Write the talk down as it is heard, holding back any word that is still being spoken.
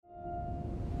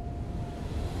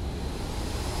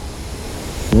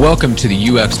Welcome to the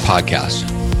UX Podcast,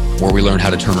 where we learn how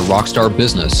to turn a rockstar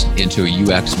business into a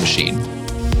UX machine.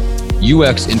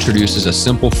 UX introduces a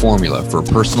simple formula for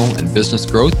personal and business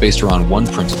growth based around one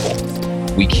principle.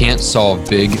 We can't solve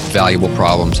big, valuable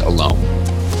problems alone.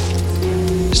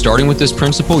 Starting with this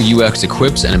principle, UX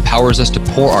equips and empowers us to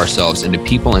pour ourselves into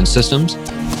people and systems,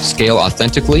 scale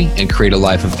authentically, and create a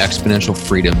life of exponential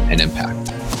freedom and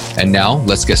impact. And now,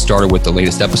 let's get started with the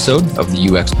latest episode of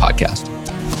the UX Podcast.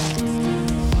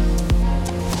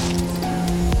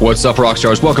 What's up,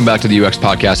 Rockstars? Welcome back to the UX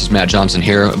Podcast. It's Matt Johnson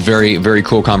here. Very, very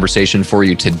cool conversation for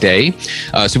you today.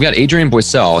 So we got Adrian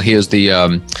Boissel. He is the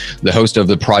host of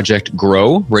the Project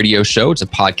Grow radio show. It's a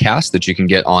podcast that you can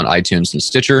get on iTunes and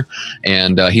Stitcher.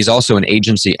 And he's also an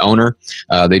agency owner.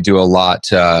 They do a lot,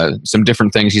 some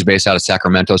different things. He's based out of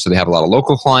Sacramento, so they have a lot of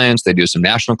local clients. They do some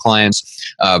national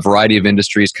clients, a variety of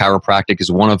industries. Chiropractic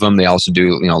is one of them. They also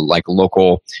do, like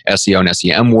local SEO and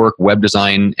SEM work, web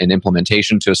design and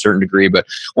implementation to a certain degree. But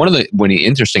one of the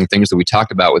interesting things that we talked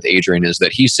about with Adrian is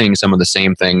that he's seeing some of the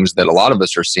same things that a lot of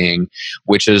us are seeing,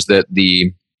 which is that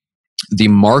the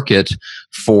market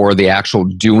for the actual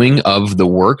doing of the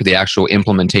work, the actual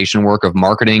implementation work of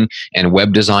marketing and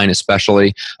web design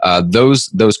especially,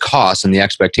 those costs and the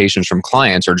expectations from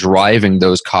clients are driving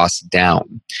those costs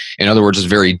down. In other words, it's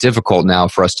very difficult now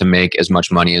for us to make as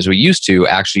much money as we used to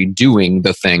actually doing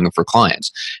the thing for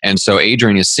clients. And so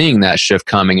Adrian is seeing that shift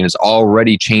coming and is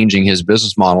already changing his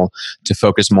business model to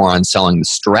focus more on selling the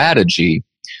strategy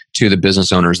to the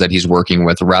business owners that he's working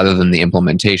with rather than the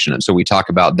implementation. And so we talk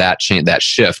about that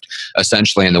shift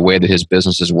essentially in the way that his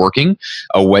business is working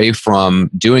away from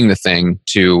doing the thing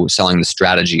to selling the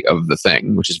strategy of the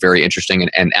thing, which is very interesting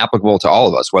and applicable to all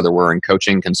of us, whether we're in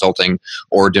coaching, consulting,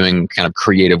 or doing kind of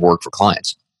creative work for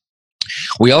clients.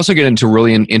 We also get into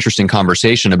really an interesting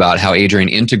conversation about how Adrian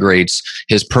integrates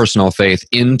his personal faith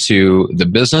into the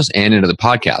business and into the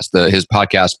podcast. His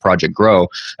podcast, Project Grow,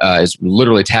 is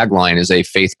literally tagline is a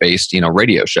faith-based,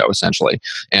 radio show essentially.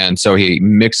 And so he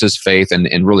mixes faith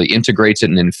and really integrates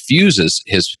it and infuses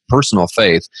his personal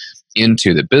faith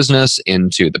into the business,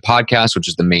 into the podcast, which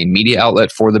is the main media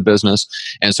outlet for the business.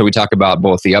 And so we talk about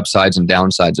both the upsides and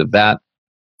downsides of that.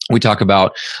 We talk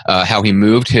about how he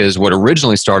moved what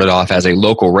originally started off as a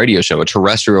local radio show, a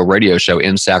terrestrial radio show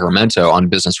in Sacramento on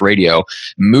business radio,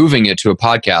 moving it to a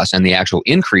podcast and the actual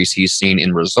increase he's seen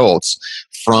in results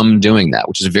from doing that,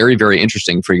 which is very, very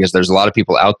interesting for you because there's a lot of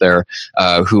people out there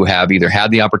who have either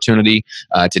had the opportunity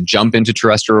to jump into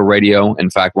terrestrial radio. In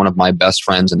fact, one of my best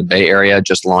friends in the Bay Area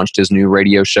just launched his new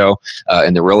radio show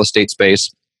in the real estate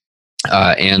space.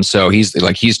 And so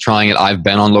he's trying it. I've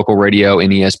been on local radio in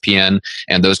ESPN,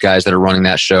 and those guys that are running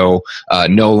that show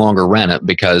no longer ran it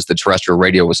because the terrestrial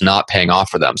radio was not paying off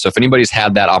for them. So if anybody's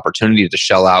had that opportunity to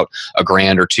shell out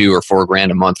 $1,000 or $2,000 or $4,000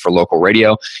 a month for local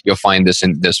radio, you'll find this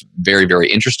very,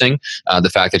 very interesting. The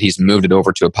fact that he's moved it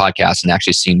over to a podcast and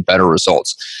actually seen better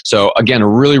results. So again, a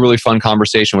really, really fun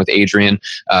conversation with Adrian.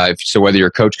 So whether you're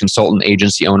a coach, consultant,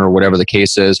 agency owner, whatever the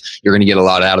case is, you're going to get a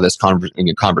lot out of this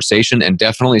conversation, and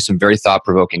definitely some very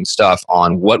thought-provoking stuff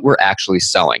on what we're actually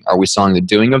selling. Are we selling the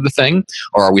doing of the thing,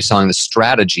 or are we selling the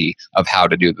strategy of how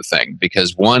to do the thing?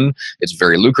 Because one, it's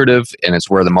very lucrative and it's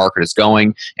where the market is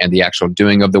going, and the actual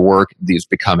doing of the work is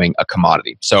becoming a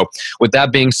commodity. So with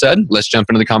that being said, let's jump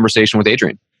into the conversation with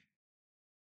Adrian.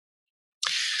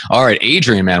 All right,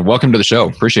 Adrian, man, welcome to the show.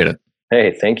 Appreciate it.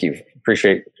 Hey, thank you.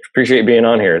 Appreciate being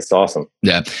on here. It's awesome.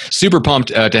 Yeah. Super pumped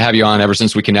to have you on. Ever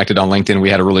since we connected on LinkedIn, we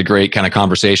had a really great kind of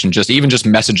conversation, just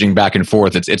messaging back and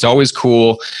forth. It's always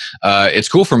cool. It's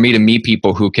cool for me to meet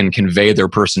people who can convey their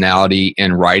personality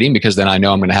in writing, because then I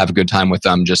know I'm going to have a good time with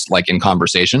them just like in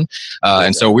conversation.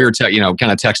 And so we were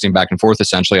kind of texting back and forth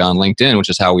essentially on LinkedIn, which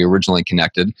is how we originally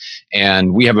connected.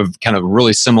 And we have a kind of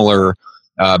really similar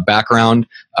background,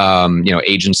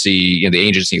 agency, the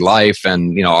agency life,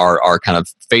 and our kind of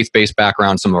faith-based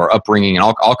background, some of our upbringing, and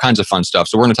all kinds of fun stuff.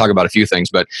 So we're going to talk about a few things,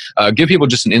 but give people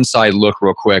just an inside look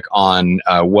real quick on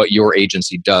what your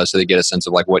agency does, so they get a sense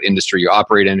of like what industry you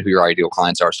operate in, who your ideal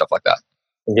clients are, stuff like that.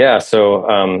 Yeah. So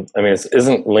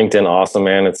isn't LinkedIn awesome,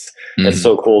 man? It's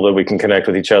so cool that we can connect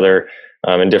with each other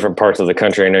in different parts of the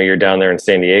country. I know you're down there in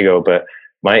San Diego, but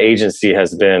my agency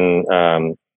has been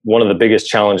one of the biggest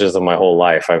challenges of my whole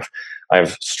life.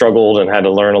 I've struggled and had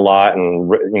to learn a lot, and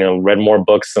read more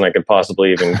books than I could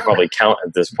possibly even probably count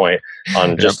at this point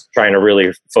on just trying to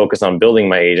really focus on building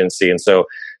my agency. And so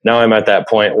now I'm at that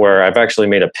point where I've actually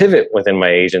made a pivot within my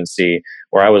agency,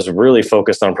 where I was really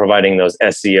focused on providing those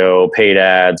SEO, paid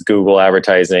ads, Google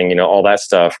advertising, all that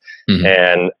stuff. Mm-hmm.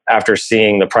 And after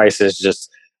seeing the prices just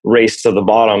race to the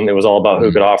bottom, it was all about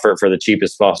who could offer it for the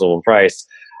cheapest possible price.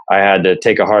 I had to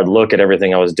take a hard look at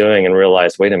everything I was doing and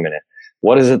realize, wait a minute,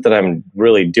 what is it that I'm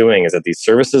really doing? Is it these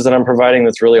services that I'm providing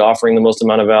that's really offering the most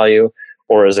amount of value?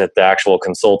 Or is it the actual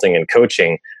consulting and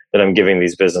coaching that I'm giving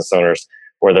these business owners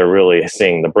where they're really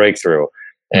seeing the breakthrough?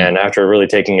 And after really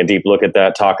taking a deep look at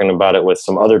that, talking about it with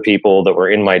some other people that were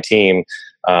in my team,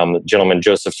 gentleman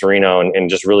Joseph Torino, and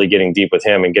just really getting deep with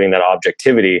him and getting that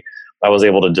objectivity, I was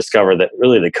able to discover that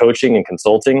really the coaching and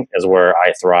consulting is where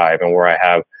I thrive and where I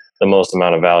have the most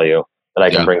amount of value that I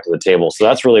can bring to the table. So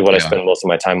that's really what I spend most of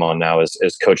my time on now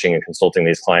is coaching and consulting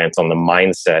these clients on the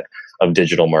mindset of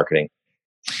digital marketing.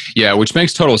 Yeah, which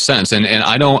makes total sense. And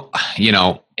I don't,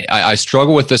 I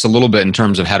struggle with this a little bit in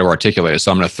terms of how to articulate it.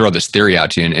 So I'm going to throw this theory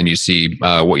out to you and you see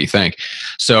what you think.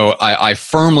 So I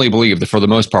firmly believe that for the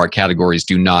most part, categories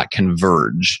do not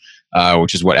converge,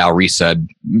 which is what Al Ries said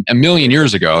a million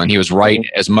years ago. And he was right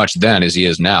as much then as he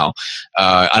is now.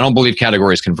 I don't believe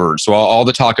categories converge. So all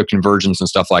the talk of convergence and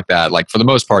stuff like that, like for the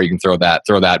most part, you can throw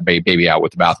that baby out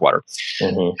with the bathwater.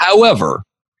 However,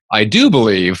 I do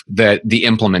believe that the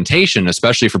implementation,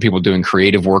 especially for people doing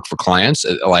creative work for clients,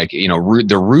 like,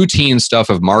 the routine stuff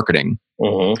of marketing,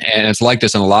 and it's like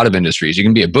this in a lot of industries. You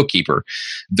can be a bookkeeper.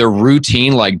 The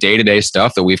routine, like day-to-day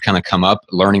stuff that we've kind of come up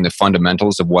learning the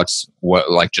fundamentals of what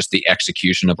like just the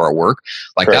execution of our work,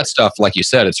 like that stuff, like you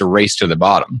said, it's a race to the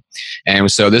bottom.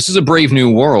 And so this is a brave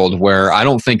new world where I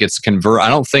don't think I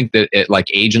don't think that it, like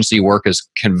agency work is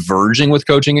converging with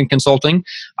coaching and consulting.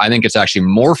 I think it's actually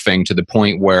morphing to the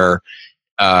point where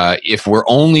if we're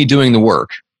only doing the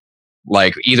work,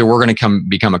 like either we're going to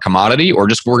become a commodity or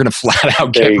just we're going to flat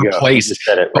out get replaced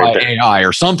by AI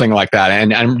or something like that.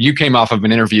 And you came off of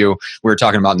an interview we were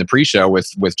talking about in the pre-show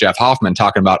with Jeff Hoffman,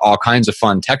 talking about all kinds of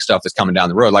fun tech stuff that's coming down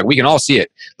the road. Like we can all see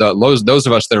it. Those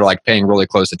of us that are like paying really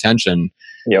close attention,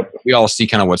 we all see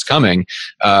kind of what's coming.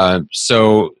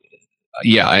 So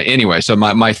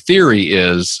my theory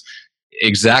is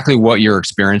exactly what you're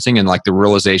experiencing and like the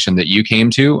realization that you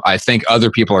came to. I think other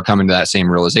people are coming to that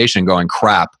same realization going,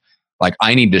 crap, like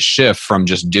I need to shift from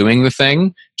just doing the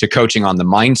thing to coaching on the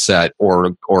mindset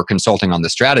or consulting on the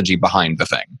strategy behind the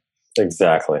thing.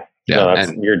 Exactly.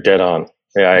 Yeah, you're dead on.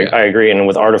 Yeah, I agree. And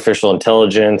with artificial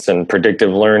intelligence and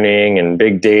predictive learning and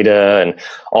big data and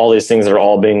all these things that are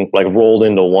all being like rolled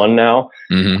into one now,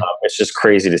 it's just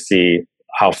crazy to see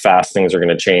how fast things are going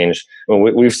to change. I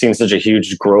mean, we've seen such a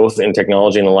huge growth in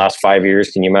technology in the last 5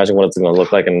 years. Can you imagine what it's going to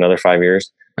look like in another 5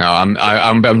 years?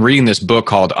 I'm reading this book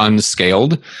called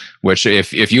Unscaled, which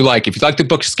if you like the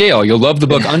book Scale, you'll love the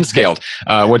book Unscaled.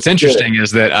 What's interesting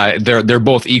is that they're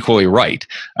both equally right,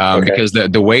 because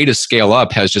the way to scale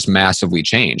up has just massively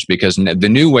changed, because the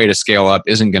new way to scale up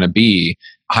isn't going to be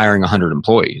hiring 100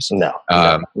 employees. No.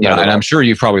 And I'm sure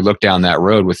you've probably looked down that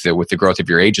road with the growth of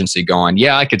your agency going,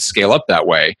 yeah, I could scale up that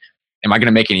way. Am I going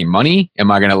to make any money?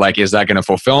 Am I going to is that going to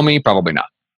fulfill me? Probably not.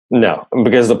 No,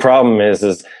 because the problem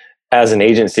is as an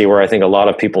agency, where I think a lot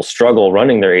of people struggle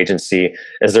running their agency,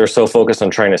 is they're so focused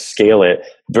on trying to scale it,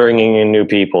 bringing in new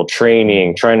people,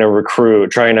 training, trying to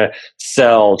recruit, trying to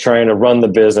sell, trying to run the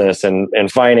business and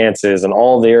finances and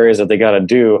all the areas that they got to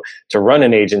do to run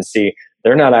an agency.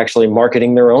 They're not actually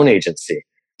marketing their own agency.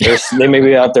 They may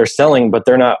be out there selling, but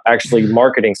they're not actually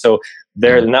marketing. So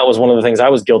and that was one of the things I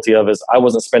was guilty of, is I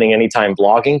wasn't spending any time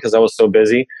blogging because I was so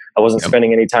busy. I wasn't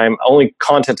spending any time. Only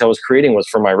content I was creating was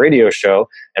for my radio show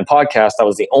and podcast. That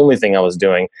was the only thing I was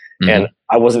doing. And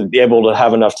I wasn't able to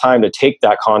have enough time to take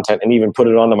that content and even put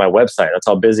it onto my website. That's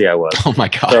how busy I was. Oh my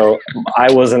God. So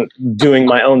I wasn't doing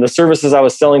the services I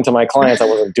was selling to my clients, I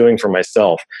wasn't doing for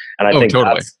myself. And I think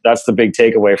that's the big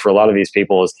takeaway for a lot of these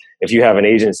people, is if you have an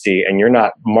agency and you're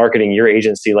not marketing your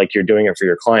agency like you're doing it for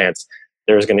your clients,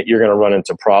 you're going to run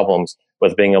into problems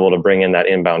with being able to bring in that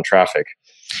inbound traffic.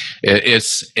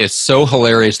 It's so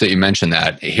hilarious that you mentioned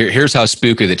that. Here's how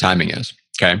spooky the timing is.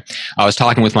 Okay. I was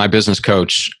talking with my business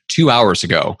coach 2 hours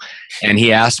ago, and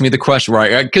he asked me the question,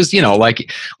 right? Because,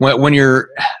 like when you're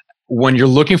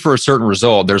looking for a certain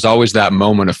result, there's always that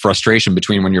moment of frustration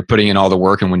between when you're putting in all the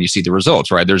work and when you see the results,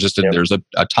 right? There's just there's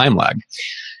a time lag.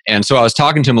 And so I was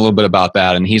talking to him a little bit about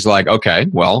that, and he's like, okay,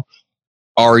 well,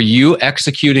 are you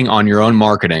executing on your own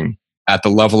marketing at the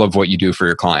level of what you do for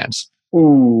your clients?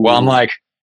 Ooh. Well, I'm like,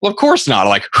 well, of course not.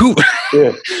 Like, who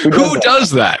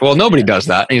does that? Well, nobody does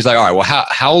that. And he's like, all right, well,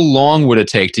 how long would it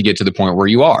take to get to the point where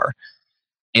you are?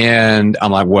 And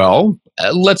I'm like, well,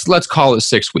 let's call it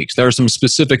 6 weeks. There are some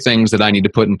specific things that I need to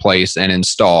put in place and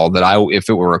install that if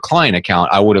it were a client account,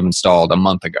 I would have installed a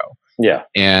month ago. Yeah.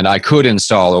 And I could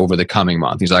install over the coming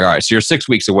month. He's like, all right, so you're 6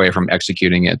 weeks away from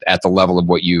executing it at the level of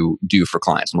what you do for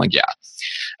clients. I'm like,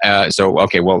 yeah.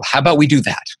 Okay, well, how about we do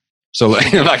that? So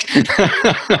like,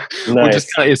 Nice.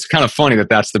 It's kind of funny that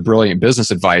that's the brilliant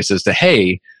business advice is to,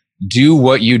 hey, do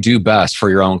what you do best for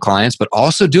your own clients, but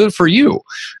also do it for you.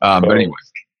 But anyway,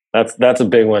 that's a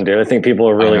big one, dude. I think people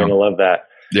are really going to love that.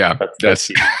 Yeah,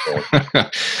 that's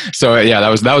so yeah,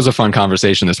 that was a fun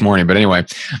conversation this morning. But anyway,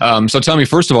 so tell me,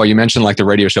 first of all, you mentioned like the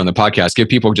radio show and the podcast. Give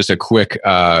people just a quick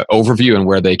overview and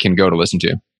where they can go to listen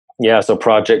to. Yeah, so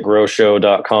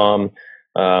projectgrowshow.com.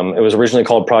 It was originally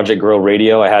called Project Grow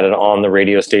Radio. I had it on the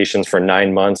radio stations for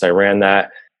 9 months. I ran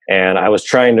that, and I was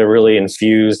trying to really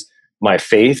infuse my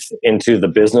faith into the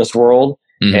business world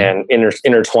and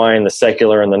intertwine the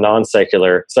secular and the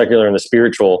non-secular, secular and the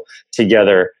spiritual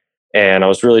together. And I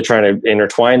was really trying to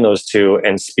intertwine those two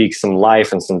and speak some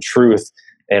life and some truth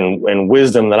and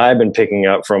wisdom that I've been picking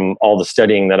up from all the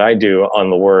studying that I do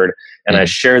on the word. And I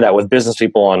share that with business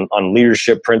people on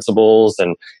leadership principles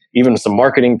and even some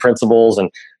marketing principles.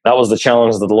 And that was the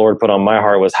challenge that the Lord put on my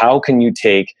heart was, how can you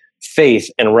take faith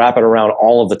and wrap it around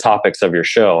all of the topics of your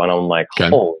show? And I'm like,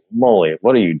 holy moly,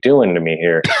 what are you doing to me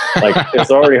here? Like, it's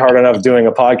already hard enough doing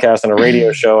a podcast and a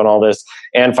radio show and all this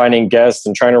and finding guests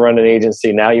and trying to run an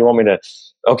agency. Now you want me to,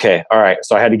 okay, all right.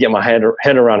 So I had to get my head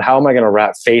around, how am I going to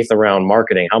wrap faith around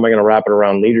marketing? How am I going to wrap it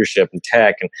around leadership and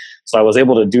tech? And so I was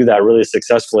able to do that really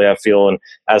successfully, I feel. And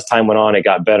as time went on, it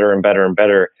got better and better and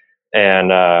better. And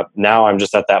now I'm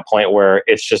just at that point where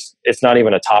it's not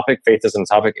even a topic. Faith isn't a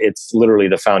topic. It's literally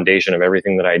the foundation of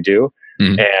everything that I do.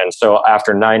 And so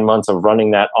after 9 months of running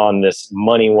that on this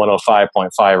Money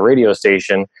 105.5 radio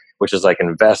station, which is like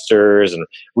investors and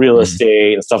real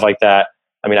estate and stuff like that,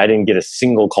 I mean, I didn't get a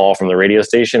single call from the radio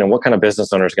station. And what kind of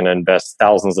business owner is going to invest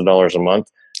thousands of dollars a month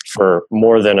for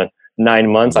more than 9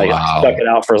 months? Wow. I stuck it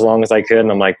out for as long as I could.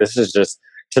 And I'm like, this is just,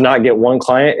 to not get one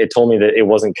client, it told me that it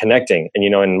wasn't connecting. And,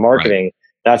 in marketing,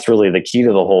 that's really the key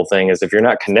to the whole thing is if you're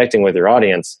not connecting with your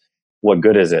audience, what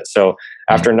good is it? So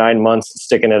after 9 months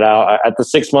sticking it out, at the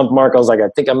 6 month mark, I was like, I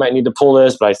think I might need to pull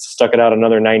this, but I stuck it out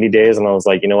another 90 days. And I was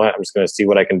like, you know what? I'm just going to see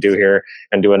what I can do here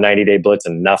and do a 90-day blitz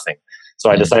and nothing. So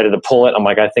I decided to pull it. I'm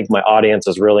like, I think my audience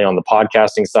is really on the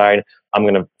podcasting side. I'm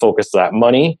going to focus that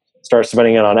money, start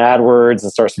spending it on AdWords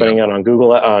and start spending it on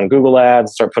Google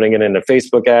ads, start putting it into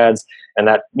Facebook ads. And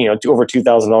that, over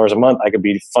 $2,000 a month, I could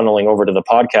be funneling over to the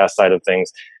podcast side of things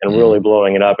and really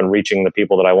blowing it up and reaching the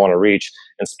people that I want to reach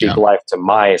and speak life to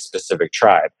my specific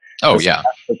tribe. Oh, and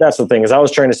so that's the thing is I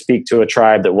was trying to speak to a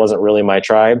tribe that wasn't really my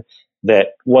tribe,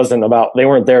 that wasn't about, they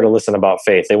weren't there to listen about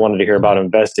faith. They wanted to hear about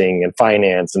investing and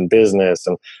finance and business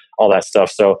and all that stuff.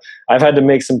 So I've had to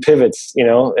make some pivots,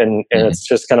 and it's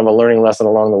just kind of a learning lesson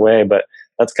along the way. But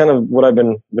that's kind of what I've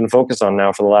been focused on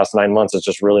now for the last 9 months is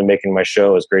just really making my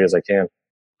show as great as I can.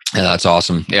 Yeah, that's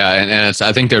awesome. Yeah, and it's,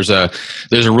 I think there's a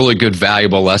really good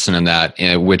valuable lesson in that,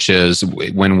 which is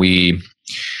when we,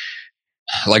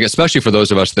 like, especially for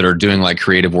those of us that are doing like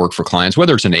creative work for clients,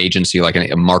 whether it's an agency, like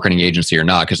a marketing agency or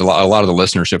not, because a lot of the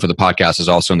listenership for the podcast is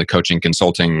also in the coaching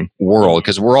consulting world,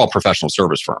 because we're all professional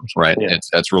service firms, right? Yeah.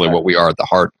 That's really what we are at the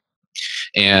heart.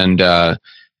 And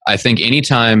I think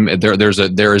anytime there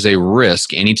is a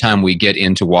risk, anytime we get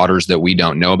into waters that we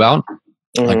don't know about,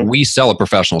 like we sell a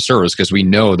professional service because we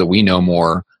know that we know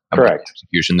more about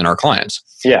execution than our clients.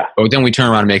 Yeah. But then we turn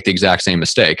around and make the exact same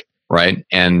mistake. Right.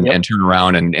 And turn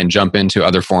around and jump into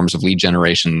other forms of lead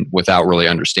generation without really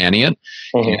understanding it.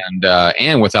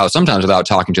 And sometimes without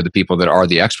talking to the people that are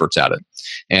the experts at it.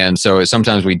 And so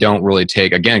sometimes we don't really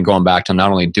take, again, going back to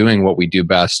not only doing what we do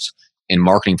best in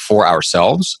marketing for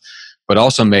ourselves, but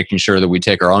also making sure that we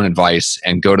take our own advice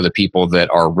and go to the people that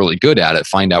are really good at it,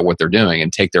 find out what they're doing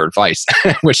and take their advice,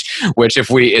 which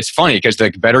it's funny because the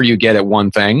better you get at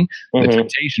one thing, the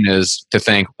temptation is to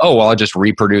think, oh, well, I'll just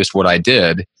reproduce what I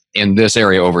did in this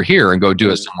area over here and go do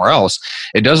it somewhere else.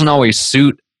 It doesn't always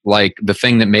suit like the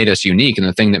thing that made us unique and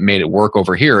the thing that made it work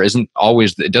over here it doesn't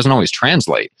always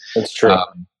translate. That's true.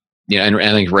 And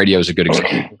I think radio is a good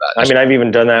example of that. I mean, I've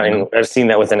even done that and I've seen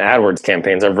that within AdWords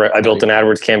campaigns. I built an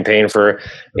AdWords campaign for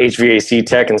HVAC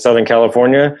tech in Southern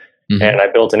California. And I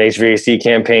built an HVAC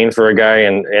campaign for a guy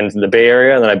in the Bay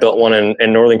Area. And then I built one in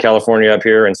Northern California up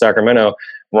here in Sacramento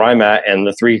where I'm at. And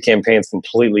the three campaigns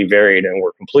completely varied and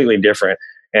were completely different.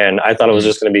 And I thought it was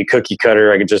just going to be cookie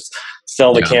cutter. I could just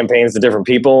sell the campaigns to different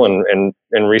people and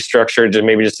restructure to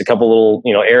maybe just a couple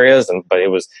little areas. But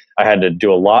I had to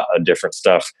do a lot of different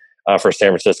stuff for San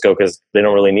Francisco because they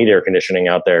don't really need air conditioning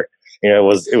out there. It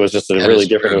was just really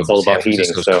different. It was all about heating.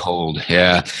 So cold.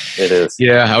 Yeah, it is.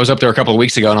 Yeah, I was up there a couple of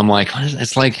weeks ago, and I'm like,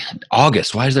 it's like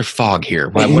August. Why is there fog here?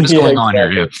 What is going on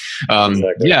here?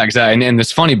 Yeah, exactly. And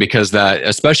it's funny because that,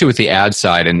 especially with the ad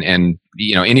side, and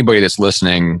anybody that's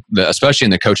listening, especially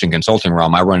in the coaching consulting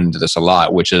realm, I run into this a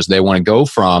lot, which is they want to go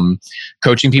from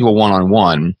coaching people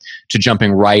one-on-one to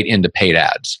jumping right into paid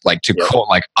ads, like to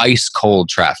like ice cold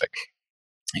traffic.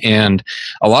 And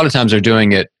a lot of times they're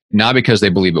doing it not because they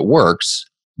believe it works,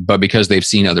 but because they've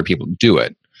seen other people do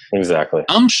it. Exactly.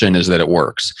 The assumption is that it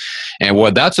works. And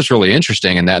that's what's really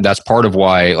interesting. And that's part of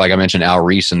why, like I mentioned, Al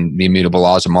Ries and The Immutable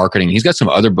Laws of Marketing. He's got some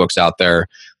other books out there,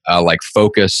 like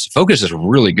Focus. Focus is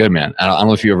really good, man. I don't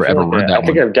know if you ever read that one. I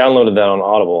think I've downloaded that on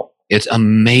Audible. It's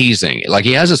amazing. Like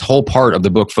he has this whole part of the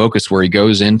book Focus where he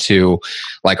goes into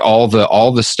like all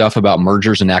the stuff about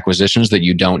mergers and acquisitions that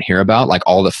you don't hear about, like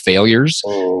all the failures.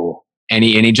 Oh. And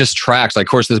he just tracks, like, of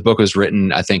course, this book was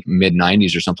written, I think,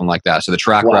 mid-90s or something like that. So the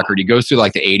track record, he goes through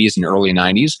like the 80s and early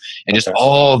 90s and just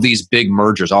all these big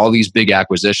mergers, all these big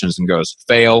acquisitions, and goes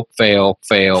fail, fail,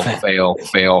 fail, fail,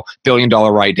 fail, $1 billion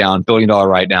write-down, $1 billion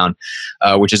write-down,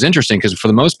 which is interesting because for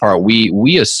the most part,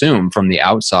 we assume from the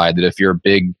outside that if you're a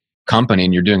big company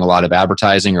and you're doing a lot of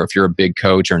advertising, or if you're a big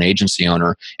coach or an agency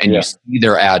owner and you see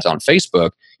their ads on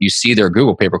Facebook, you see their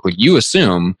Google pay-per-click, you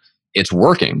assume it's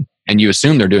working. And you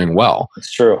assume they're doing well.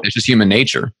 It's true. It's just human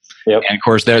nature. Yep. And of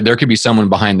course, there could be someone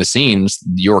behind the scenes,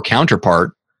 your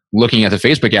counterpart, looking at the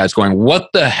Facebook ads going, what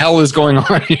the hell is going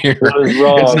on here? What is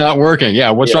wrong? It's not working.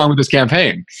 Yeah, what's wrong with this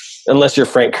campaign? Unless you're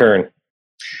Frank Kern.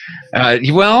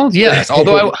 Well, yes.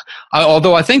 Although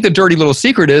I think the dirty little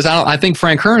secret is, I think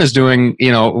Frank Kern is doing,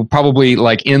 probably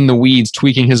like in the weeds,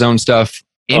 tweaking his own stuff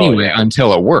anyway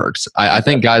until it works. I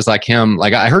think guys like him,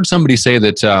 like I heard somebody say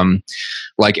that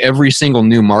like every single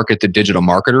new market the digital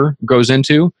marketer goes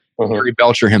into, Gary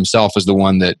Belcher himself is the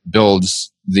one that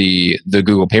builds the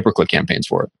Google pay-per-click campaigns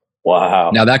for it.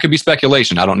 Wow. Now that could be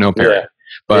speculation. I don't know, Perry.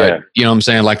 But you know what I'm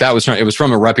saying? Like it was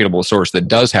from a reputable source that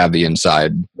does have the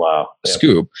inside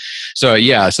scoop. So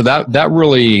so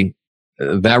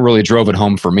that really drove it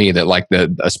home for me that like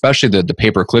especially the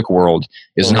pay-per-click world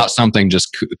is not something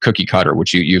just cookie cutter,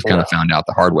 which you've kind of found out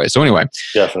the hard way. So anyway,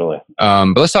 definitely.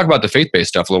 But let's talk about the faith-based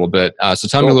stuff a little bit. So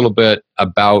tell me a little bit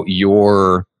about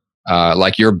your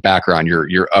like your background,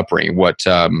 your upbringing. What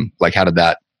like how did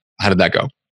that go?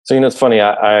 So it's funny.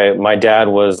 My dad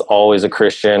was always a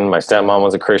Christian. My stepmom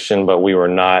was a Christian, but we were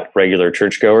not regular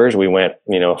churchgoers. We went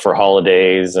for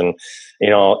holidays and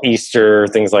Easter,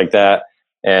 things like that.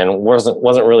 And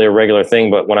wasn't really a regular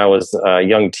thing. But when I was a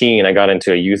young teen, I got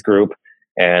into a youth group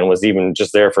and was even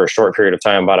just there for a short period of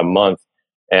time, about a month.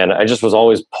 And I just was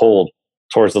always pulled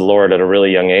towards the Lord at a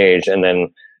really young age. And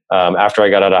then after I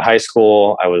got out of high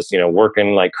school, I was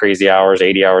working like crazy hours,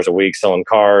 80 hours a week, selling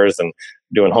cars and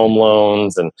doing home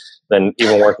loans, and then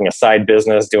even working a side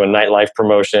business, doing nightlife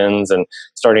promotions and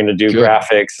starting to do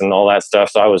graphics and all that stuff.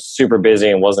 So I was super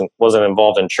busy and wasn't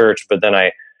involved in church. But then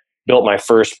I built my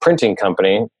first printing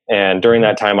company. And during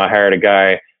that time, I hired a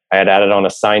guy. I had added on a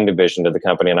sign division to the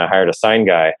company, and I hired a sign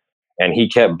guy. And he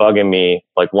kept bugging me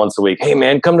like once a week. Hey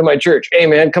man, come to my church. Hey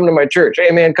man, come to my church.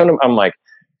 Hey man, come to. I'm like,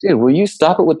 dude, will you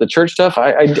stop it with the church stuff?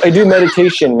 I do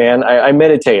meditation, man. I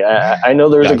meditate. I know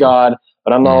there's a God,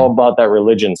 but I'm not all about that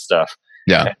religion stuff.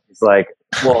 Yeah. And he's like,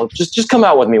 well, just come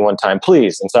out with me one time,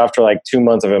 please. And so after like 2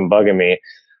 months of him bugging me, I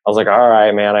was like, all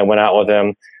right, man. I went out with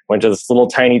him. Went to this little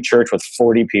tiny church with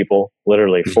 40 people,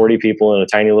 literally 40 people in a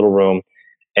tiny little room.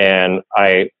 And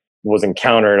I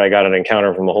got an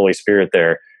encounter from the Holy Spirit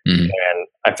there. And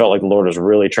I felt like the Lord was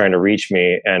really trying to reach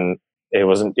me. And it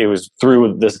was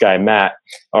through this guy,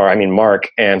 Mark.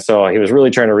 And so he was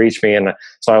really trying to reach me. And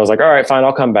so I was like, all right, fine,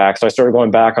 I'll come back. So I started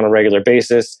going back on a regular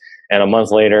basis. And a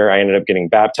month later, I ended up getting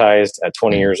baptized at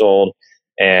 20 years old.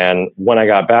 And when I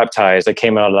got baptized, I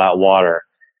came out of that water.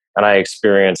 And I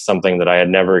experienced something that I had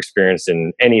never experienced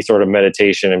in any sort of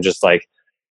meditation. I'm just like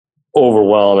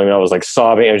overwhelmed. I mean, I was like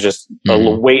sobbing. It was just a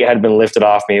weight had been lifted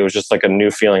off me. It was just like a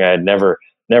new feeling I had never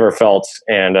felt,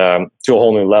 and to a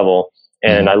whole new level.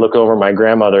 And I look over my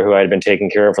grandmother, who I had been taking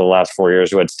care of for the last 4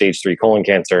 years, who had stage 3 colon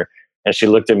cancer. And she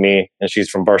looked at me, and she's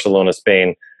from Barcelona,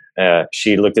 Spain.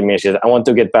 She looked at me and she said, I want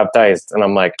to get baptized. And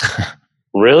I'm like,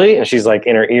 really? And she's like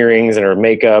in her earrings and her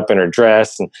makeup and her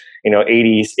dress, and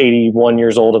 81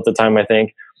 years old at the time, I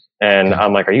think. And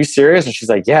I'm like, are you serious? And she's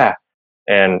like, yeah.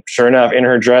 And sure enough, in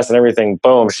her dress and everything,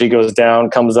 boom, she goes down,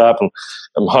 comes up, and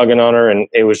I'm hugging on her. And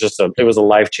it was a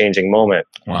life-changing moment.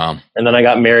 Wow. And then I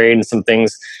got married, and some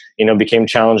things, became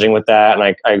challenging with that.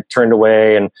 And I turned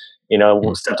away and,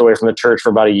 stepped away from the church for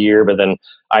about a year, but then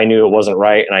I knew it wasn't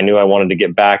right. And I knew I wanted to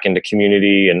get back into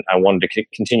community, and I wanted to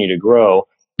continue to grow.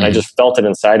 And I just felt it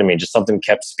inside of me. Just something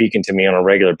kept speaking to me on a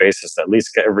regular basis, at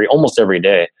least almost every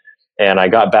day. And I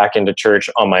got back into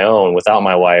church on my own without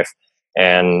my wife.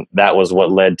 And that was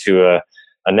what led to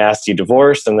a nasty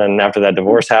divorce. And then after that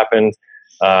divorce happened,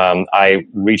 I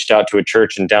reached out to a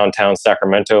church in downtown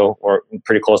Sacramento, or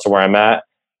pretty close to where I'm at.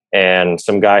 And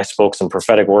some guy spoke some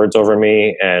prophetic words over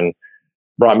me and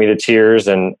brought me to tears.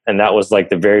 And that was like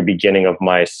the very beginning of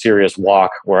my serious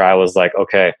walk, where I was like,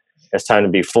 okay, it's time to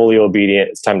be fully obedient.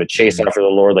 It's time to chase after the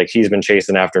Lord like he's been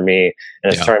chasing after me.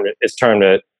 And it's time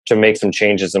to make some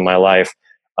changes in my life,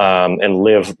 and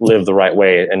live the right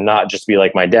way, and not just be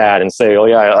like my dad and say, oh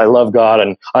yeah, I love God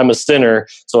and I'm a sinner,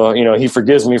 so he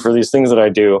forgives me for these things that I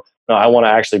do. No, I want to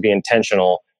actually be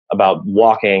intentional about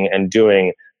walking and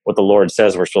doing what the Lord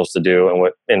says we're supposed to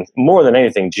do, and more than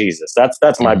anything, Jesus.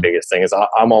 That's my biggest thing. Is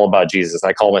I'm all about Jesus.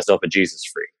 I call myself a Jesus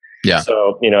freak. Yeah.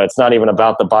 So it's not even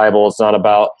about the Bible. It's not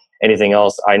about anything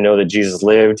else. I know that Jesus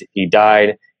lived. He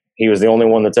died. He was the only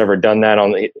one that's ever done that.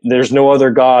 There's no other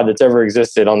God that's ever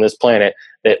existed on this planet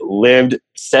that lived,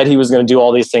 said he was going to do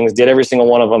all these things, did every single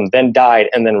one of them, then died,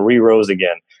 and then re-rose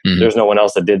again. Mm-hmm. There's no one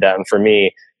else that did that. And for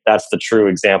me, that's the true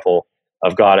example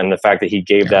of God, and the fact that he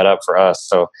gave that up for us.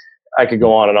 So I could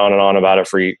go on and on and on about it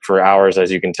for hours,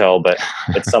 as you can tell, but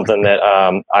it's something that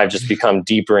I've just become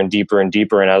deeper and deeper and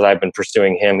deeper. And as I've been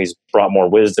pursuing him, he's brought more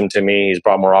wisdom to me. He's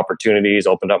brought more opportunities,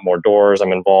 opened up more doors.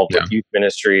 I'm involved with youth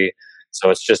ministry. So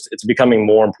it's becoming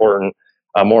more important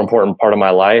part of my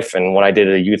life. And when I did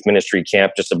a youth ministry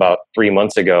camp just about 3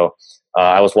 months ago,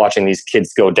 I was watching these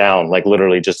kids go down, like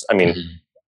literally just,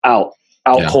 out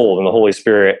cold in the Holy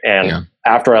Spirit. And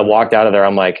after I walked out of there,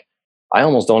 I'm like, I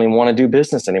almost don't even want to do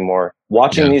business anymore.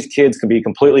 Watching these kids could be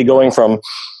completely going from,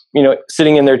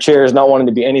 sitting in their chairs, not wanting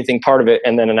to be anything part of it.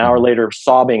 And then an hour later,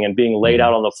 sobbing and being laid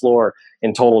out on the floor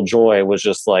in total joy was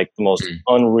just like the most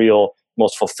unreal,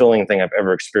 most fulfilling thing I've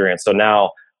ever experienced. So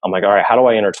now I'm like, all right, how do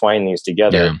I intertwine these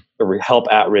together to help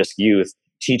at-risk youth,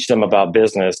 teach them about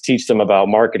business, teach them about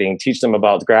marketing, teach them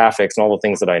about graphics and all the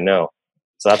things that I know.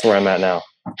 So that's where I'm at now.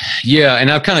 Yeah.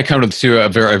 And I've kind of come to a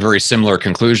very similar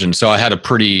conclusion. So I had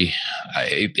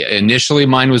initially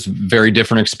mine was very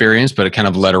different experience, but it kind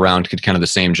of led around to kind of the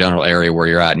same general area where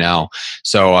you're at now.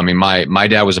 So, my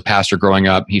dad was a pastor growing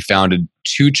up. He founded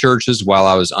 2 churches while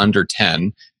I was under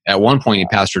 10. At one point, he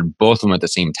pastored both of them at the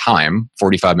same time,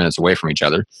 45 minutes away from each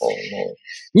other. Oh, no.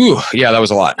 Ooh, yeah, that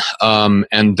was a lot.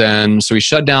 And then, so we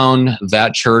shut down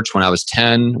that church when I was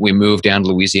 10. We moved down to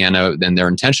Louisiana. Then their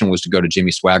intention was to go to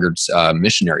Jimmy Swaggart's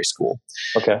missionary school.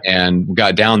 Okay. And we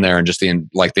got down there, and just they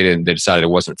decided it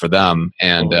wasn't for them.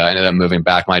 And ended up moving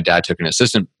back. My dad took an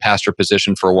assistant pastor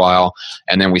position for a while.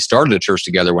 And then we started a church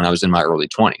together when I was in my early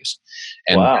 20s.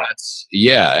 And wow.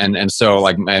 And so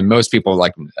and most people,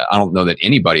 I don't know that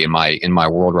anybody in my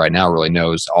world right now really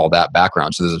knows all that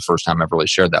background. So this is the first time I've really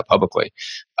shared that publicly.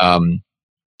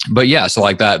 But yeah, so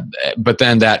that, but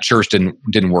then that church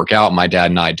didn't work out. My dad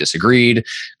and I disagreed.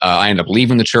 I ended up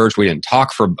leaving the church. We didn't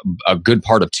talk for a good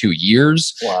part of 2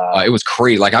 years. Wow. It was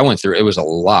crazy. I went through, it was a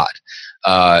lot.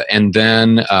 And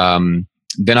then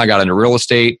I got into real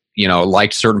estate,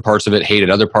 liked certain parts of it,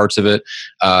 hated other parts of it,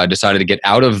 decided to get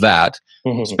out of that,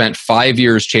 spent 5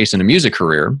 years chasing a music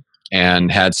career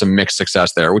and had some mixed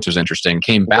success there, which was interesting.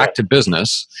 Came back to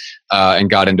business and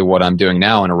got into what I'm doing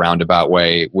now in a roundabout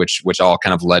way, which all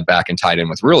kind of led back and tied in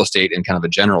with real estate in kind of a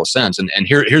general sense. And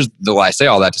here's I say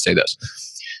all that to say this.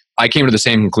 I came to the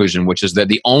same conclusion, which is that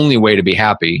the only way to be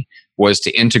happy was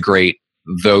to integrate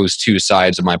those 2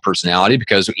 sides of my personality,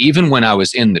 because even when I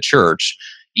was in the church,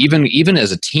 even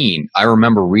as a teen, I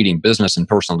remember reading business and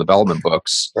personal development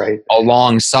books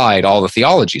alongside all the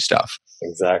theology stuff.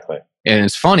 Exactly. And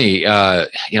it's funny,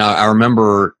 I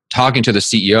remember talking to the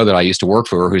CEO that I used to work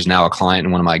for, who's now a client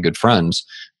and one of my good friends.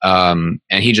 And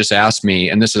he just asked me,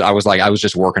 and I was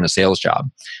just working a sales job.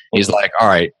 He's like, all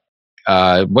right,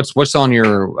 what's on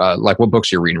your, what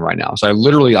books you're reading right now? So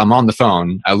I'm on the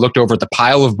phone. I looked over at the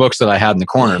pile of books that I had in the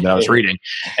corner that I was reading.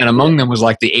 And among them was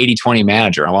the 80-20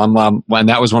 Manager. When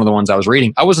that was one of the ones I was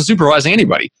reading, I wasn't supervising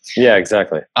anybody. Yeah,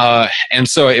 exactly. And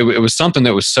so it was something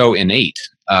that was so innate.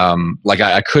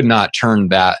 I could not turn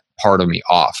that part of me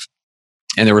off.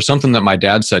 And there was something that my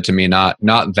dad said to me not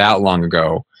that long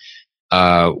ago,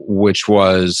 which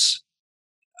was,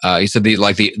 he said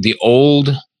the old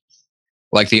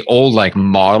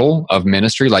model of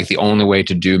ministry, the only way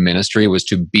to do ministry was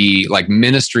to be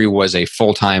ministry was a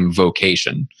full-time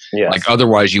vocation. Yes.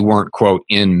 Otherwise you weren't, quote,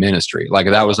 in ministry.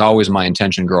 That was always my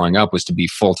intention growing up, was to be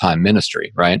full-time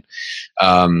ministry. Right.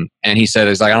 And he said,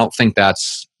 I don't think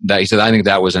that's that. He said, I think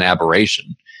that was an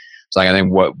aberration. It's I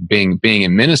think what being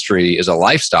in ministry is a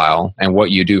lifestyle, and what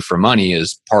you do for money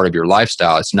is part of your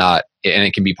lifestyle. It's not, and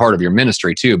it can be part of your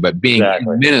ministry too, but being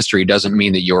in ministry doesn't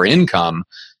mean that your income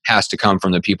has to come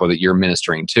from the people that you're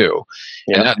ministering to.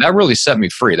 Yep. And that really set me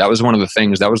free. That was one of the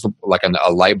things, that was like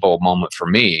a light bulb moment for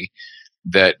me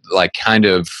that like kind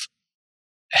of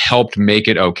helped make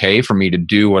it okay for me to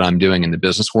do what I'm doing in the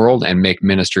business world and make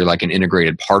ministry like an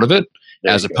integrated part of it,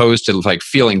 as opposed to like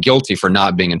feeling guilty for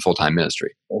not being in full-time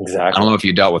ministry. Exactly. I don't know if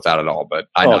you dealt with that at all, but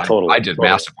I know totally, I did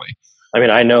massively. I mean,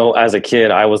 I know as a kid,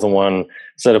 I was the one,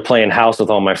 instead of playing house with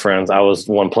all my friends, I was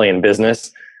the one playing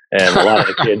business. And a lot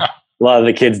of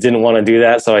the kids didn't want to do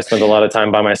that. So I spent a lot of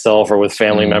time by myself or with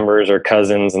family members or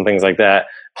cousins and things like that,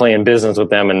 playing business with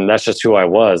them. And that's just who I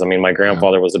was. I mean, my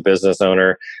grandfather was a business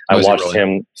owner. I watched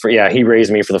him he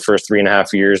raised me for the first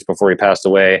 3.5 years before he passed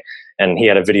away. And he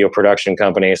had a video production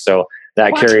company. So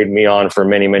that carried me on for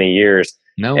many, many years.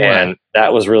 And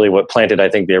that was really what planted, I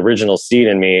think, the original seed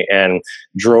in me and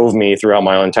drove me throughout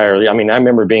my entire. I mean, I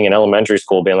remember being in elementary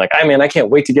school being like, I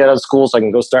can't wait to get out of school so I can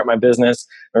go start my business.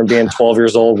 I remember being 12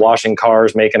 years old, washing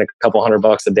cars, making a couple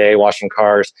 $100 a day, washing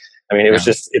cars. I mean, it's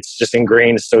just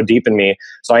ingrained so deep in me.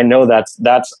 So I know that's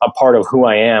a part of who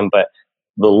I am, but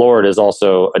the Lord is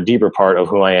also a deeper part of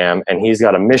who I am, and He's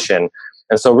got a mission.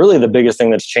 And so really the biggest thing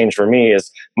that's changed for me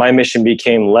is my mission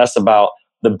became less about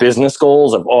the business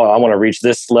goals of, I want to reach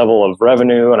this level of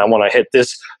revenue and I want to hit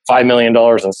this $5 million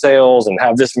in sales and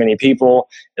have this many people.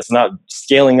 It's not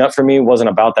scaling up for me. It wasn't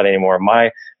about that anymore.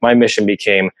 My mission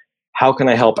became, how can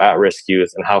I help at-risk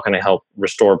youth and how can I help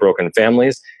restore broken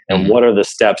families? And what are the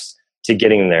steps to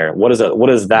getting there? What does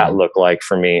that look like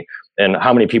for me? And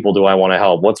how many people do I want to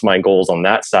help? What's my goals on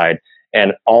that side?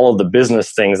 And all of the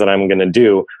business things that I'm going to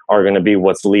do are going to be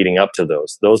what's leading up to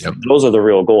those. Those are the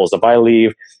real goals. If I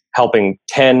leave helping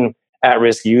 10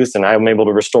 at-risk youth and I'm able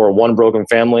to restore one broken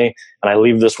family and I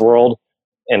leave this world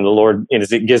and the Lord,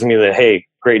 it gives me the, hey,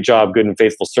 great job, good and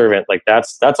faithful servant. Like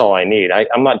that's all I need.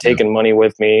 I'm not taking money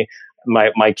with me.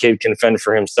 My kid can fend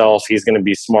for himself. He's going to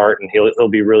be smart and he'll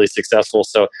be really successful.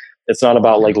 So it's not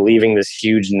about like leaving this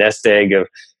huge nest egg of,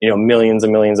 millions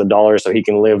and millions of dollars so he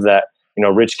can live that,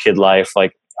 rich kid life.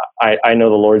 Like I know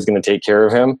the Lord's going to take care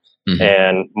of him.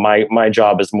 And my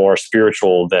job is more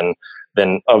spiritual than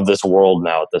of this world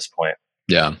now at this point.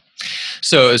 Yeah.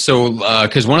 So,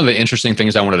 because one of the interesting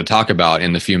things I wanted to talk about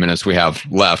in the few minutes we have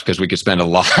left, because we could spend a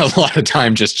lot of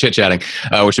time just chit chatting,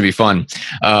 which would be fun.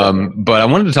 But I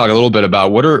wanted to talk a little bit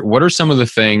about what are some of the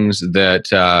things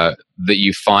that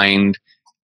you find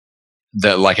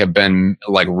that like have been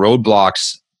like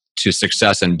roadblocks to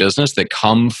success in business that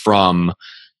come from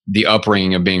the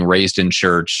upbringing of being raised in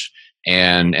church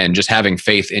and just having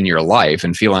faith in your life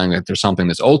and feeling that there's something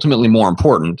that's ultimately more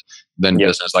important than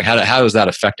business. Like how has that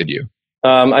affected you?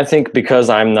 I think because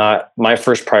my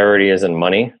first priority isn't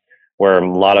money, where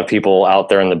a lot of people out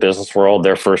there in the business world,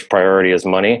 their first priority is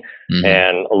money.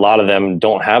 And a lot of them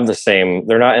don't have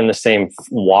they're not in the same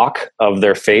walk of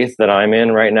their faith that I'm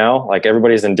in right now. Like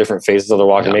everybody's in different phases of their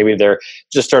walk. And maybe they're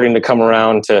just starting to come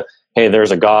around to, hey,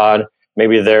 there's a God.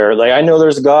 Maybe they're like, I know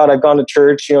there's a God. I've gone to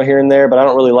church, here and there, but I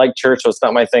don't really like church, so it's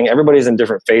not my thing. Everybody's in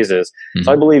different phases.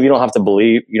 So I believe you don't have to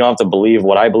believe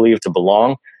what I believe to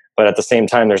belong. But at the same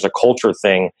time, there's a culture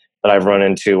thing that I've run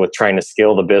into with trying to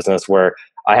scale the business where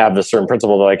I have this certain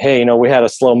principle like, hey, we had a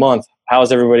slow month. How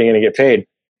is everybody going to get paid?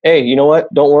 Hey, you know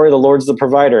what? Don't worry. The Lord's the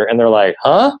provider. And they're like,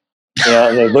 huh?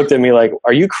 And they looked at me like,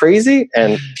 are you crazy?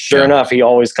 And sure enough, He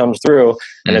always comes through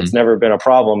and it's never been a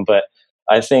problem. But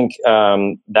I think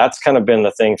that's kind of been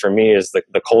the thing for me is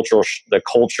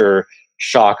the culture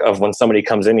shock of when somebody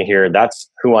comes in here. That's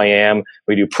who I am.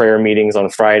 We do prayer meetings on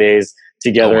Fridays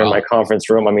together in my conference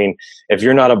room. I mean, if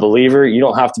you're not a believer, you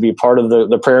don't have to be part of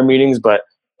the prayer meetings, but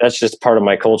that's just part of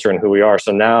my culture and who we are.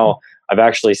 So now I've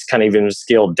actually kind of even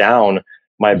scaled down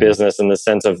my business in the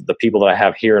sense of the people that I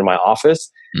have here in my office.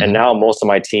 And now most of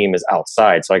my team is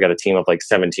outside. So I got a team of like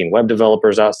 17 web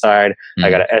developers outside.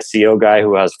 I got an SEO guy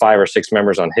who has 5 or 6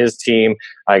 members on his team.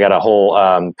 I got a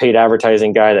whole paid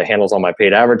advertising guy that handles all my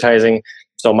paid advertising.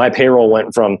 So my payroll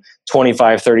went from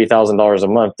 $25,000, $30,000 a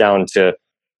month down to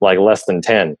like less than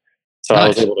 10. So I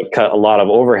was able to cut a lot of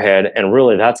overhead, and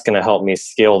really that's going to help me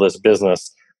scale this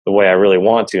business the way I really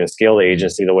want to and scale the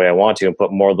agency the way I want to and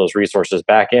put more of those resources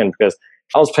back in, because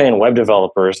I was paying web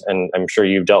developers, and I'm sure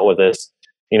you've dealt with this,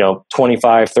 $25,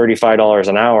 $35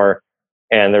 an hour,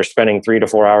 and they're spending 3 to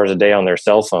 4 hours a day on their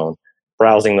cell phone,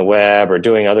 browsing the web or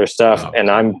doing other stuff. And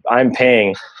I'm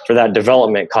paying for that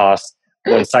development cost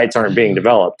when sites aren't being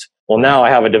developed. Well, now I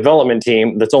have a development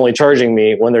team that's only charging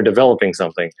me when they're developing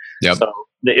something. So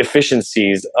the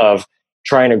efficiencies of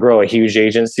trying to grow a huge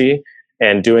agency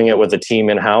and doing it with a team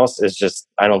in-house is just,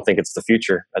 I don't think it's the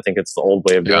future. I think it's the old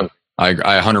way of doing it. I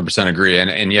 100% agree.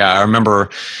 And yeah, I remember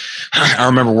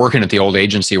working at the old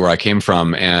agency where I came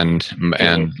from, and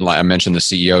like I mentioned, the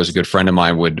CEO is a good friend of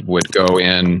mine, would go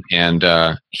in,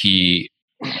 and he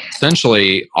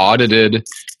essentially audited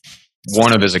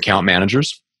one of his account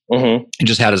managers. Mm-hmm. He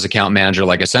just had his account manager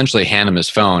like essentially hand him his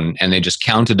phone, and they just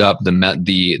counted up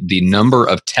the number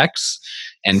of texts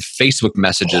and Facebook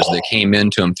messages that came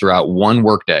into him throughout one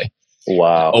workday.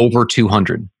 Wow. Over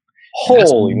 200.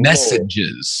 Holy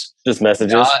messages. Just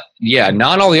messages?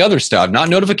 Not all the other stuff, not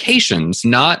notifications,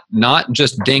 not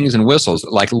just dings and whistles,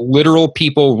 like literal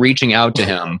people reaching out to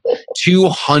him.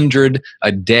 200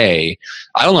 a day.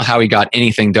 I don't know how he got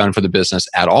anything done for the business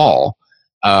at all.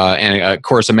 And of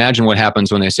course, imagine what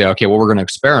happens when they say, okay, well, we're going to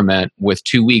experiment with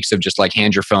 2 weeks of just like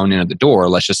hand your phone in at the door.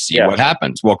 Let's just see what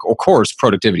happens. Well, of course,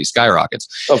 productivity skyrockets.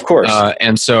 Of course.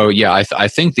 And so, yeah, I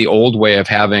think the old way of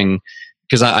having,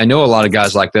 because I know a lot of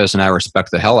guys like this and I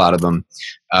respect the hell out of them.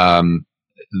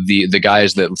 The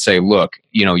guys that say, look,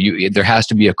 there has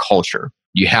to be a culture.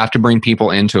 You have to bring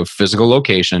people into a physical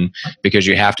location because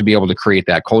you have to be able to create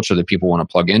that culture that people want to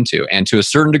plug into. And to a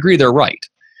certain degree, they're right.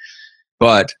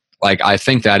 But like, I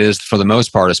think that is, for the most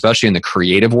part, especially in the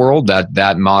creative world,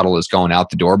 that model is going out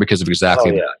the door because of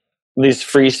exactly that. These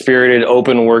free-spirited,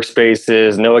 open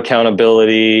workspaces, no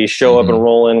accountability, show up and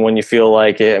roll in when you feel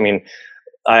like it. I mean,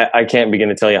 I can't begin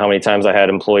to tell you how many times I had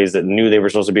employees that knew they were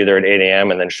supposed to be there at 8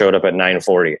 a.m. and then showed up at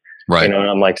 9:40. Right. And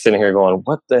I'm like sitting here going,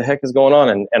 what the heck is going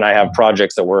on? And I have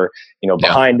projects that we're,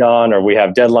 behind on, or we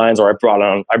have deadlines, or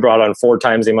I brought on 4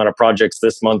 times the amount of projects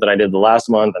this month than I did the last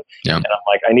month. And I'm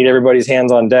like, I need everybody's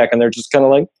hands on deck. And they're just kind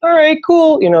of like, all right,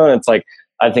 cool. And it's like,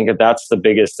 I think that's the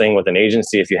biggest thing with an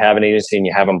agency. If you have an agency and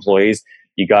you have employees,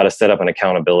 you got to set up an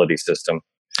accountability system.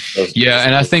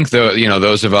 And I think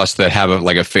those of us that have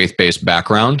a faith-based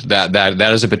background,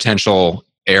 that is a potential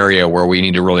area where we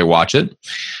need to really watch it,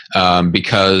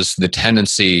 because the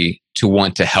tendency to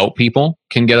want to help people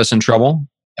can get us in trouble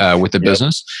with the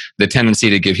business. The tendency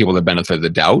to give people the benefit of the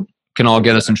doubt can all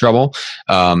get us in trouble,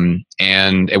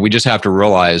 and we just have to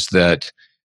realize that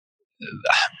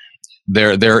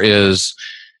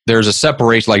there's a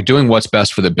separation. Like, doing what's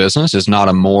best for the business is not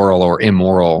a moral or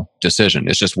immoral decision.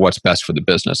 It's just what's best for the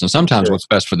business. And sometimes what's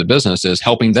best for the business is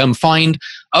helping them find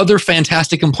other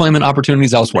fantastic employment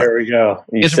opportunities elsewhere. There we go.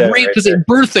 It's great because it's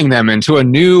birthing them into a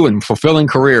new and fulfilling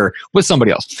career with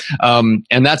somebody else.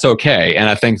 And that's okay. And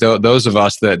I think those of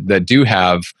us that do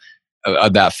have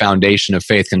that foundation of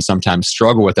faith can sometimes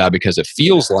struggle with that because it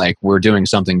feels like we're doing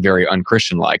something very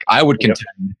unchristian-like. I would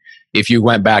contend, if you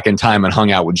went back in time and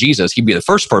hung out with Jesus, he'd be the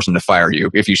first person to fire you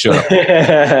if you should have.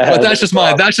 But that's just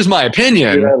my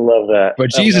opinion. Dude, I love that. But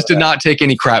Jesus did not take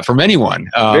any crap from anyone.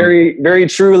 Very, very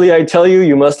truly, I tell you,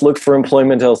 you must look for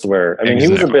employment elsewhere. I mean, He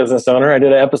was a business owner. I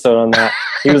did an episode on that.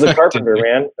 He was a carpenter,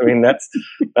 man. I mean, that's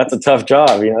a tough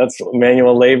job. That's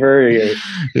manual labor.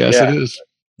 Yes, it is.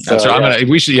 That's right.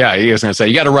 He was going to say,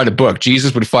 you got to write a book.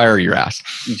 Jesus would fire your ass.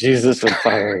 Jesus would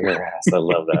fire your ass. I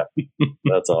love that.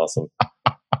 That's awesome.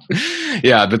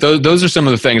 Yeah, but those are some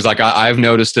of the things, like I've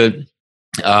noticed it.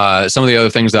 Some of the other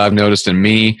things that I've noticed in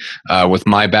me with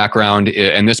my background,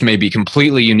 and this may be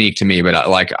completely unique to me, but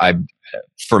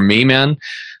for me, man,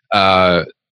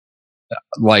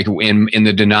 like in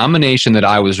the denomination that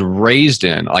I was raised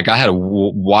in, like I had a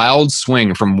wild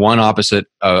swing from one opposite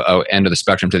end of the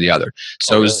spectrum to the other.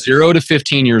 So it was 0 to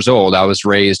 15 years old. I was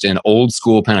raised in old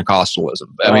school Pentecostalism.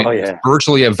 I mean,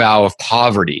 virtually a vow of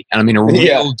poverty. And I mean, a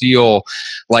real deal.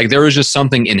 Like, there was just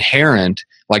something inherent,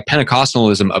 like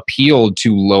Pentecostalism appealed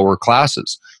to lower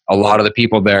classes, a lot of the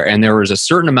people there. And there was a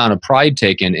certain amount of pride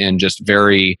taken in just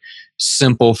very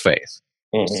simple faith,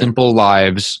 simple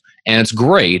lives. And it's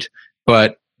great.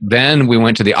 But then we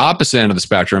went to the opposite end of the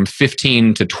spectrum,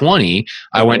 15 to 20.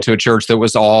 I went to a church that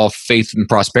was all faith and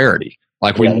prosperity.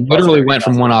 Like, we literally went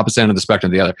from one opposite end of the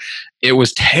spectrum to the other. It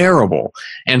was terrible.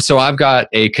 And so I've got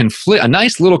a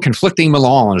nice little conflicting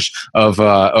melange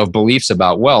of beliefs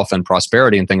about wealth and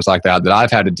prosperity and things like that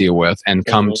I've had to deal with and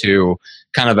come to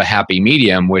kind of a happy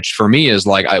medium, which for me is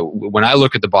like, when I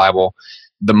look at the Bible,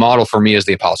 the model for me is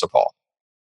the Apostle Paul.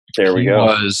 There we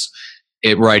go.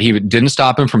 He didn't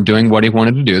stop him from doing what he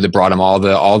wanted to do. That brought him all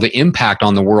the impact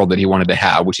on the world that he wanted to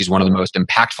have, which he's one of the most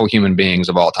impactful human beings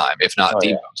of all time, if not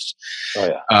the most.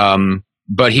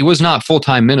 But he was not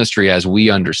full-time ministry as we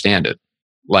understand it.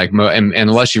 Like, and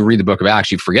unless you read the book of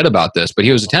Acts, you forget about this. But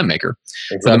he was a tent maker.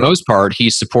 Exactly. For the most part, he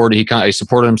supported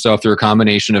himself through a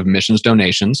combination of missions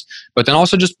donations, but then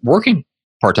also just working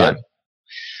part-time.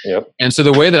 Yep. And so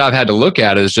the way that I've had to look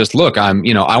at it is just, look, I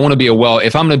want to be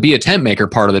if I'm going to be a tent maker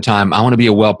part of the time, I want to be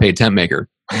a well-paid tent maker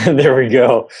There we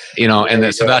go.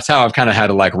 So that's how I've kind of had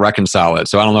to like reconcile it.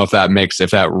 So I don't know if that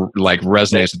like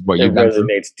resonates with what you've been through. It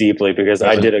resonates deeply because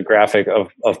I did a graphic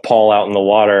of Paul out in the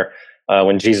water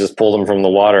when Jesus pulled him from the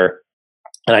water,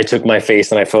 and I took my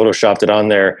face and I photoshopped it on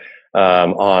there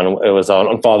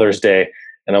on Father's Day,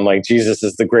 and I'm like, Jesus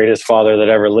is the greatest father that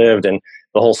ever lived, and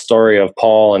the whole story of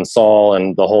Paul and Saul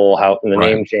and the whole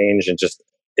name change, and just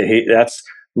that's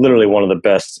literally one of the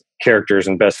best characters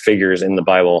and best figures in the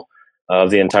Bible. Of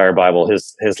the entire Bible.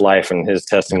 His life and his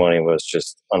testimony was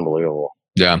just unbelievable.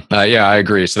 Yeah. I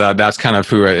agree. So that's kind of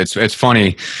who it's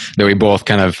funny that we both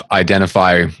kind of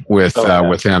identify with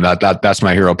him. That's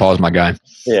my hero. Paul's my guy.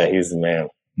 Yeah. He's the man.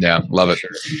 Yeah. Love it.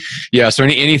 Sure. Yeah. So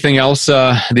anything else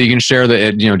that you can share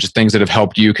that, just things that have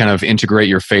helped you kind of integrate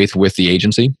your faith with the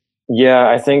agency? Yeah.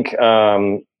 I think,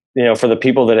 for the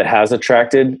people that it has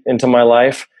attracted into my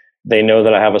life, they know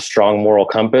that I have a strong moral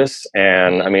compass,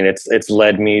 and I mean, it's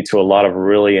led me to a lot of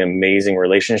really amazing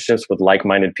relationships with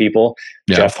like-minded people.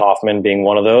 Yeah. Jeff Hoffman being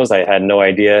one of those. I had no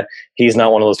idea. He's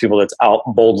not one of those people that's out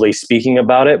boldly speaking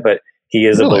about it, but he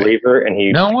is a believer, and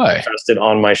he trusted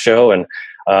on my show. And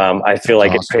I feel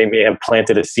like it may have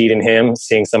planted a seed in him,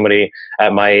 seeing somebody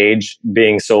at my age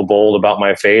being so bold about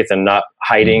my faith and not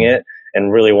hiding it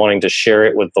and really wanting to share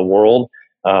it with the world.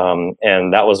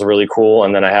 And that was really cool.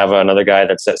 And then I have another guy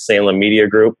that's at Salem Media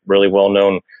Group, really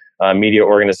well-known media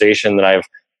organization that I've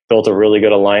built a really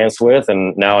good alliance with.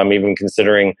 And now I'm even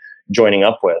considering joining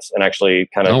up with and actually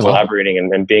kind of collaborating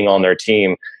and being on their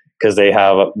team, because they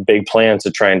have a big plan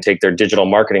to try and take their digital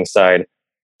marketing side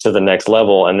to the next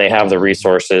level. And they have the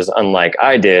resources, unlike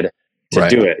I did, to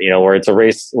do it, where it's a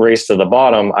race to the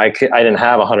bottom. I didn't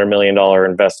have $100 million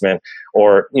investment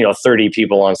or, 30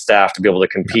 people on staff to be able to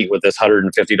compete with this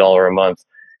 $150 a month,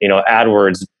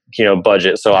 AdWords,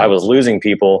 budget. So I was losing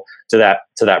people to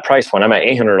that price point. I'm at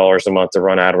 $800 a month to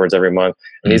run AdWords every month.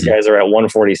 And these guys are at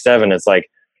 $147. It's like,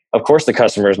 of course the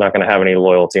customer is not going to have any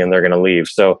loyalty and they're going to leave.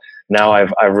 So now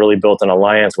I've really built an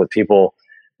alliance with people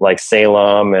like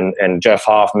Salem and Jeff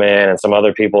Hoffman and some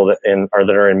other people that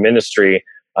are in ministry.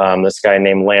 This guy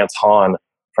named Lance Hahn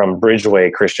from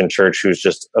Bridgeway Christian Church, who's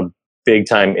just a big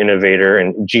time innovator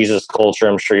in Jesus culture.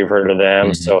 I'm sure you've heard of them.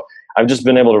 Mm-hmm. So I've just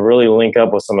been able to really link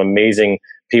up with some amazing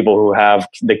people who have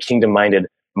the kingdom minded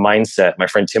mindset. My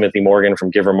friend Timothy Morgan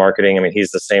from Giver Marketing. I mean, he's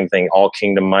the same thing, all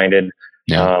kingdom minded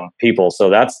people. So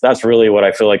that's really what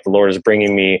I feel like the Lord is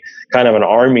bringing me, kind of an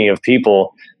army of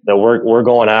people that we're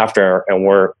going after, and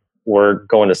we're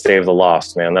going to save the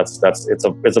lost, man. It's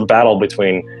a battle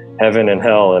between heaven and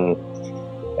hell, and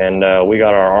we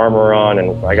got our armor on,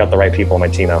 and I got the right people on my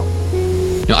team now.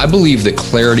 Now, I believe that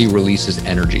clarity releases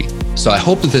energy. So I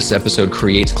hope that this episode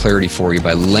creates clarity for you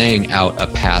by laying out a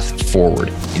path forward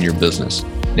in your business.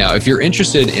 Now, if you're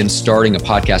interested in starting a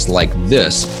podcast like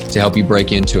this to help you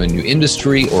break into a new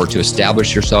industry or to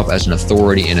establish yourself as an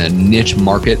authority in a niche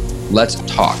market, let's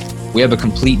talk. We have a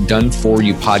complete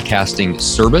done-for-you podcasting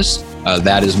service.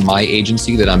 That is my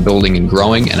agency that I'm building and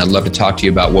growing, and I'd love to talk to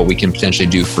you about what we can potentially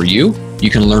do for you. You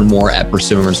can learn more at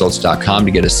pursuingresults.com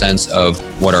to get a sense of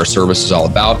what our service is all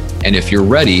about. And if you're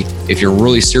ready, if you're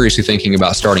really seriously thinking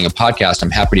about starting a podcast, I'm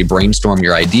happy to brainstorm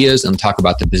your ideas and talk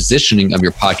about the positioning of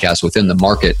your podcast within the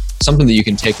market, something that you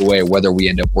can take away whether we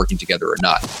end up working together or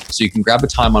not. So you can grab a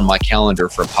time on my calendar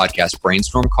for a podcast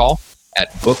brainstorm call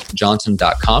at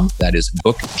bookjohnson.com. That is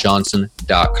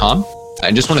bookjohnson.com.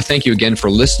 I just want to thank you again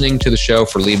for listening to the show,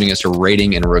 for leaving us a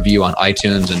rating and a review on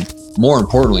iTunes, and more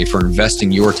importantly, for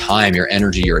investing your time, your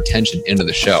energy, your attention into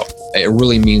the show. It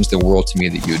really means the world to me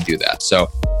that you would do that. So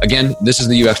again, this is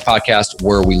the UX Podcast,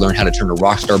 where we learn how to turn a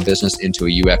rockstar business into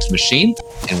a UX machine,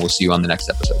 and we'll see you on the next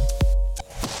episode.